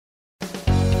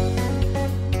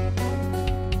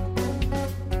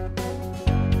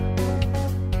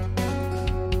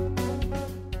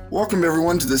Welcome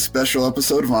everyone to this special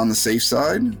episode of On the Safe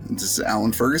Side. This is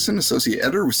Alan Ferguson, Associate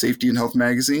Editor with Safety and Health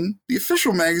Magazine, the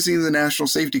official magazine of the National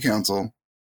Safety Council.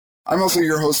 I'm also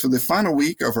your host for the final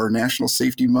week of our National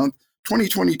Safety Month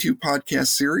 2022 podcast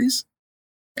series.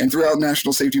 And throughout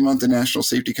National Safety Month, the National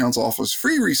Safety Council offers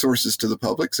free resources to the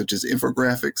public, such as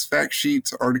infographics, fact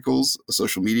sheets, articles, a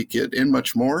social media kit, and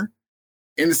much more.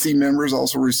 NSC members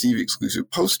also receive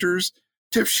exclusive posters,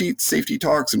 tip sheets, safety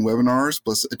talks, and webinars,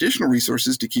 plus additional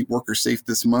resources to keep workers safe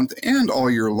this month and all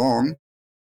year long.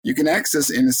 You can access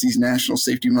NSC's National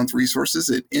Safety Month resources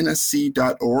at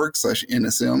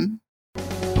nsc.org/NSM.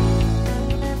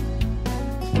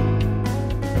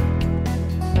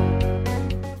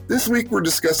 This week, we're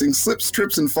discussing slips,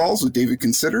 trips, and falls with David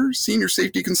Consider, Senior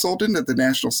Safety Consultant at the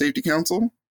National Safety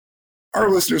Council. Our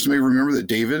listeners may remember that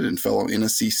David and fellow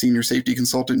NSC Senior Safety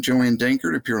Consultant Joanne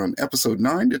Dankert appeared on Episode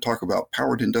 9 to talk about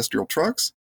powered industrial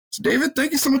trucks. So David,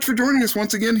 thank you so much for joining us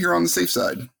once again here on the Safe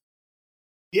Side.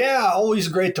 Yeah, always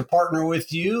great to partner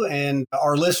with you and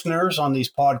our listeners on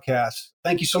these podcasts.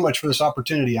 Thank you so much for this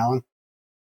opportunity, Alan.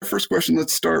 First question,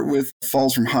 let's start with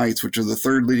falls from heights, which are the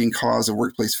third leading cause of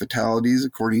workplace fatalities,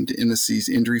 according to NSC's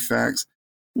Injury Facts.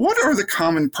 What are the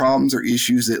common problems or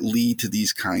issues that lead to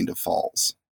these kind of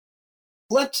falls?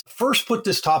 Let's first put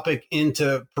this topic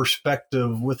into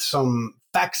perspective with some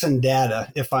facts and data,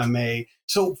 if I may.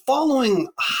 So following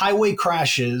highway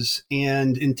crashes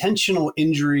and intentional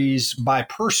injuries by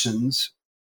persons,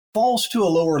 falls to a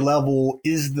lower level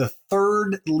is the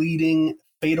third leading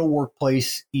fatal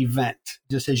workplace event,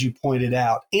 just as you pointed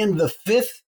out, and the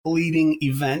fifth leading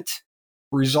event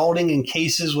resulting in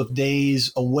cases with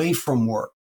days away from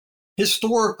work.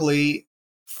 Historically,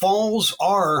 falls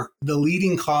are the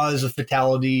leading cause of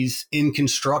fatalities in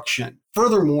construction.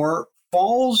 Furthermore,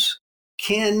 falls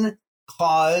can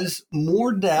cause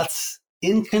more deaths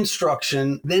in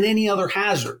construction than any other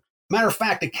hazard. Matter of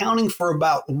fact, accounting for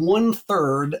about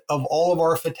 1/3 of all of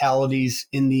our fatalities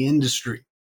in the industry.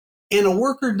 And a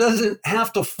worker doesn't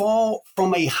have to fall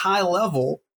from a high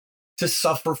level to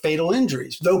suffer fatal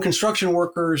injuries. Though construction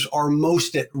workers are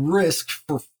most at risk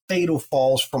for fatal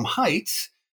falls from heights,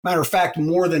 matter of fact,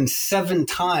 more than 7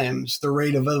 times the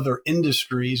rate of other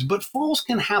industries, but falls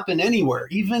can happen anywhere,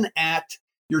 even at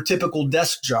your typical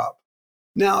desk job.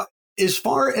 Now, as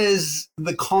far as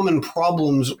the common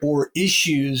problems or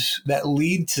issues that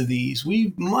lead to these,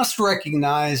 we must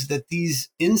recognize that these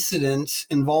incidents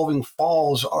involving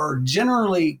falls are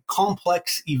generally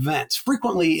complex events,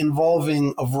 frequently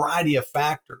involving a variety of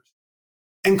factors.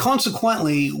 And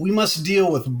consequently, we must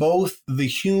deal with both the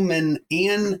human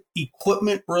and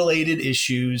equipment-related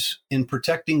issues in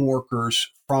protecting workers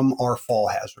from our fall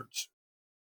hazards.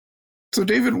 So,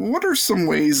 David, what are some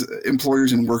ways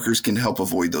employers and workers can help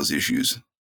avoid those issues?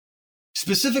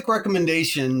 Specific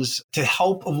recommendations to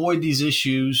help avoid these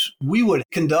issues, we would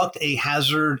conduct a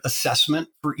hazard assessment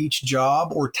for each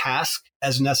job or task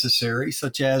as necessary,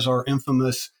 such as our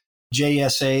infamous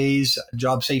JSAs,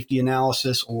 job safety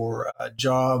analysis, or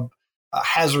job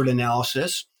hazard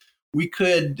analysis. We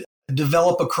could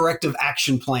develop a corrective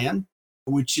action plan,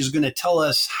 which is going to tell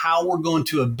us how we're going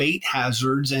to abate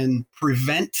hazards and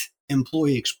prevent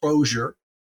employee exposure.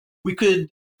 We could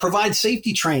provide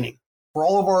safety training for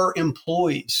all of our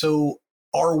employees so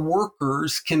our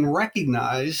workers can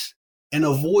recognize and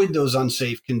avoid those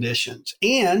unsafe conditions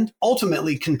and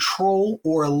ultimately control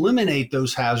or eliminate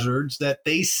those hazards that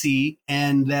they see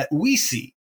and that we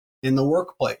see in the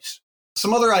workplace.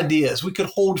 Some other ideas, we could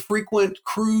hold frequent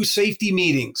crew safety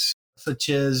meetings, such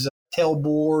as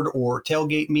tailboard or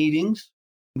tailgate meetings.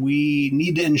 We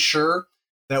need to ensure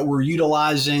that we're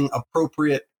utilizing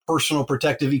appropriate personal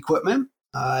protective equipment,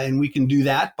 and we can do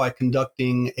that by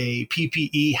conducting a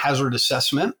PPE hazard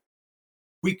assessment.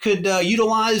 We could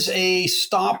utilize a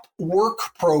stop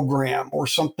work program or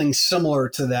something similar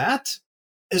to that.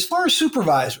 As far as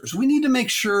supervisors, we need to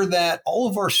make sure that all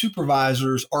of our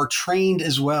supervisors are trained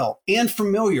as well and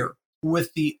familiar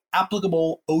with the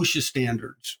applicable OSHA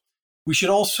standards. We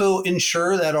should also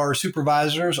ensure that our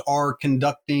supervisors are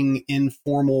conducting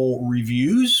informal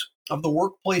reviews of the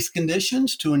workplace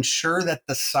conditions to ensure that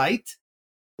the site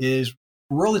is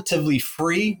relatively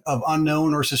free of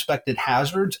unknown or suspected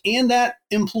hazards and that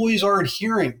employees are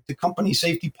adhering to company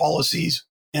safety policies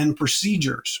and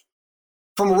procedures.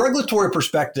 From a regulatory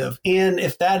perspective, and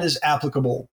if that is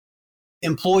applicable,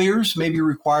 employers may be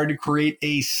required to create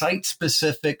a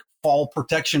site-specific fall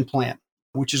protection plan,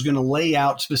 which is going to lay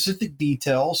out specific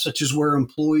details, such as where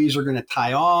employees are going to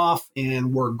tie off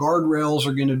and where guardrails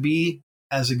are going to be,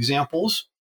 as examples.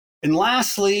 And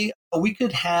lastly, we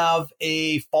could have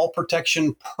a fall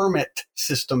protection permit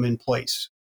system in place,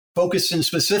 focusing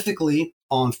specifically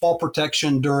on fall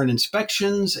protection during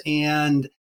inspections and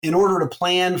in order to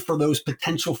plan for those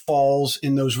potential falls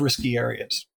in those risky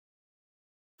areas.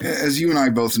 As you and I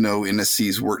both know,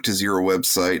 NSC's Work to Zero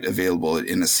website, available at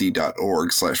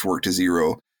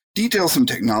nsc.org/work-to-zero, details some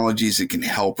technologies that can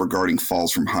help regarding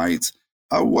falls from heights.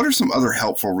 What are some other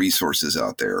helpful resources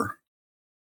out there?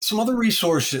 Some other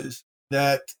resources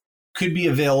that could be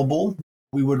available,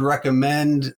 we would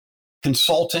recommend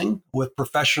consulting with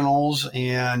professionals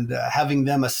and having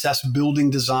them assess building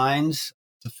designs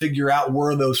to figure out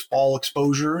where those fall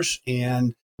exposures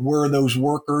and where those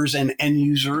workers and end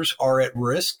users are at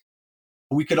risk.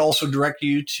 We could also direct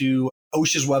you to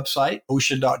OSHA's website,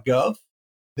 osha.gov.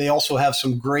 They also have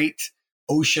some great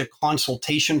OSHA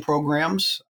consultation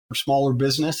programs for smaller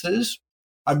businesses.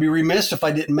 I'd be remiss if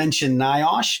I didn't mention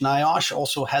NIOSH. NIOSH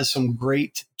also has some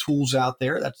great tools out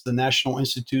there. That's the National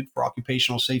Institute for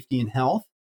Occupational Safety and Health.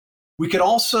 We could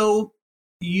also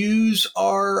use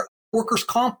our workers'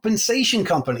 compensation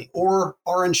company or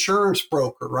our insurance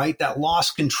broker, right? That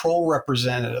loss control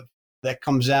representative that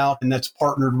comes out and that's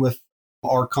partnered with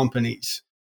our companies.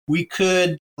 We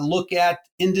could look at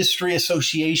industry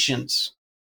associations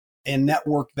and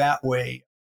network that way.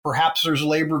 Perhaps there's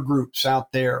labor groups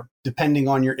out there, depending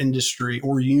on your industry,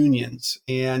 or unions.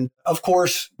 And of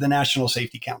course, the National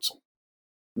Safety Council.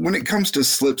 When it comes to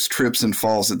slips, trips, and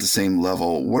falls at the same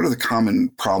level, what are the common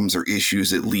problems or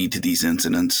issues that lead to these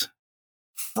incidents?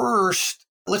 First,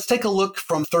 let's take a look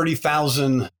from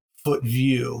 30,000-foot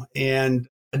view and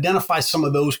identify some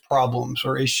of those problems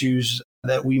or issues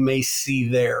that we may see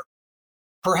there.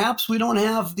 Perhaps we don't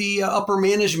have the upper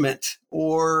management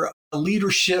or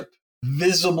leadership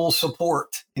visible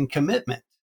support and commitment.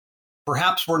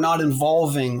 Perhaps we're not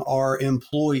involving our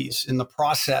employees in the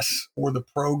process or the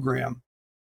program.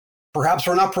 Perhaps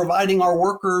we're not providing our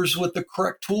workers with the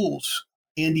correct tools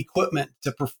and equipment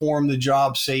to perform the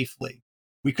job safely.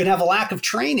 We could have a lack of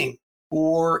training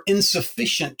or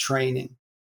insufficient training.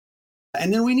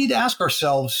 And then we need to ask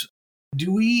ourselves,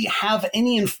 do we have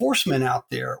any enforcement out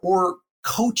there or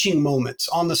coaching moments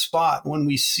on the spot when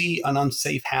we see an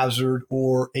unsafe hazard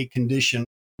or a condition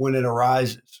when it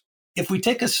arises? If we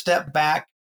take a step back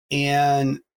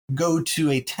and go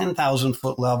to a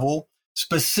 10,000-foot level,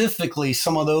 specifically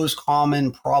some of those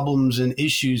common problems and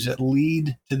issues that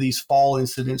lead to these fall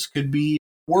incidents could be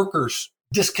workers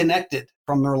disconnected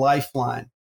from their lifeline.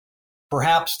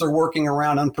 Perhaps they're working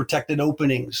around unprotected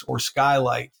openings or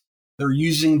skylights. They're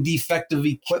using defective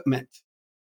equipment.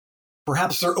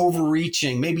 Perhaps they're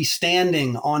overreaching, maybe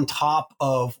standing on top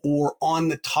of or on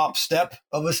the top step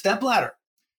of a stepladder,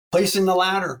 placing the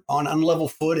ladder on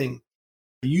unlevel footing,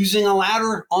 using a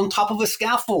ladder on top of a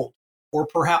scaffold, or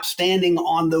perhaps standing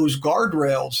on those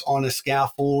guardrails on a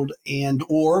scaffold and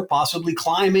or possibly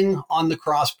climbing on the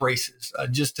cross braces,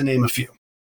 just to name a few.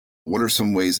 What are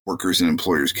some ways workers and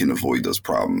employers can avoid those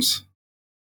problems?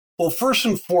 Well, first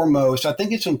and foremost, I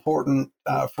think it's important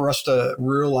for us to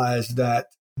realize that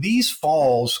these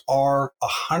falls are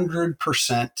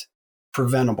 100%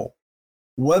 preventable.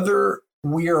 Whether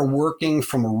we are working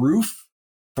from a roof,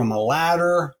 from a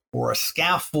ladder, or a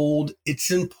scaffold,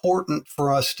 it's important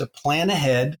for us to plan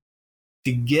ahead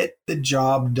to get the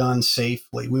job done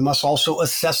safely. We must also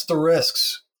assess the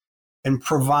risks and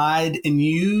provide and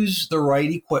use the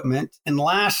right equipment. And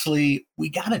lastly, we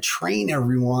got to train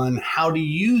everyone how to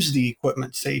use the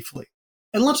equipment safely.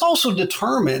 And let's also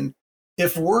determine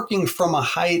if working from a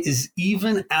height is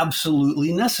even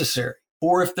absolutely necessary,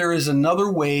 or if there is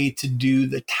another way to do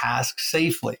the task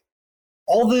safely.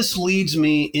 All this leads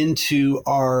me into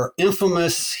our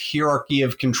infamous hierarchy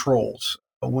of controls.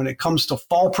 When it comes to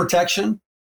fall protection,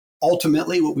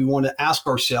 ultimately what we want to ask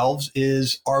ourselves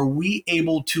is, are we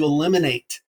able to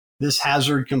eliminate this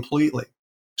hazard completely?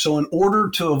 So in order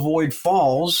to avoid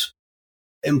falls,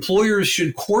 employers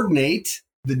should coordinate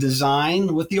the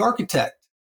design with the architect,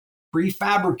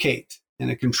 prefabricate in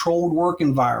a controlled work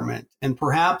environment, and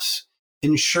perhaps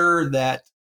ensure that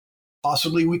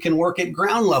possibly we can work at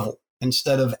ground level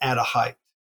instead of at a height.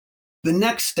 The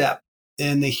next step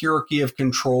in the hierarchy of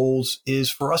controls is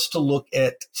for us to look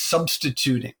at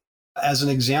substituting. As an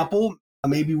example,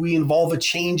 maybe we involve a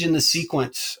change in the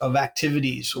sequence of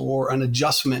activities or an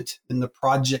adjustment in the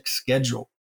project schedule.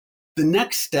 The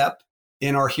next step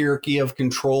in our hierarchy of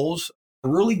controls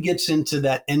really gets into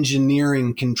that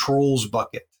engineering controls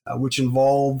bucket, which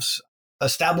involves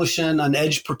establishing an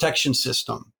edge protection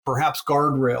system, perhaps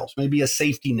guardrails, maybe a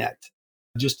safety net,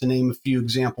 just to name a few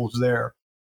examples there.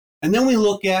 And then we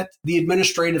look at the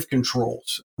administrative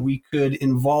controls. We could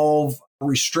involve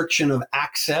restriction of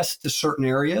access to certain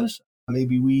areas.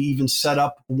 Maybe we even set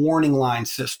up warning line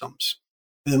systems.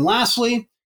 And then lastly,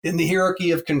 In the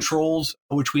hierarchy of controls,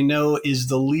 which we know is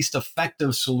the least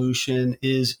effective solution,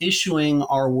 is issuing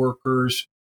our workers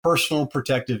personal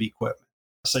protective equipment,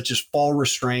 such as fall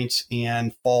restraints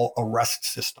and fall arrest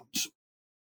systems.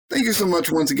 Thank you so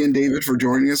much once again, David, for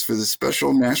joining us for this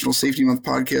special National Safety Month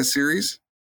podcast series.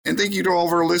 And thank you to all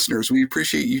of our listeners. We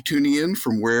appreciate you tuning in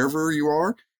from wherever you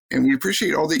are, and we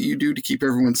appreciate all that you do to keep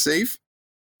everyone safe.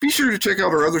 Be sure to check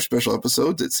out our other special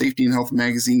episodes at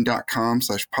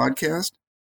safetyandhealthmagazine.com/podcast.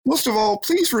 Most of all,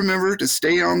 please remember to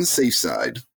stay on the safe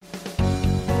side.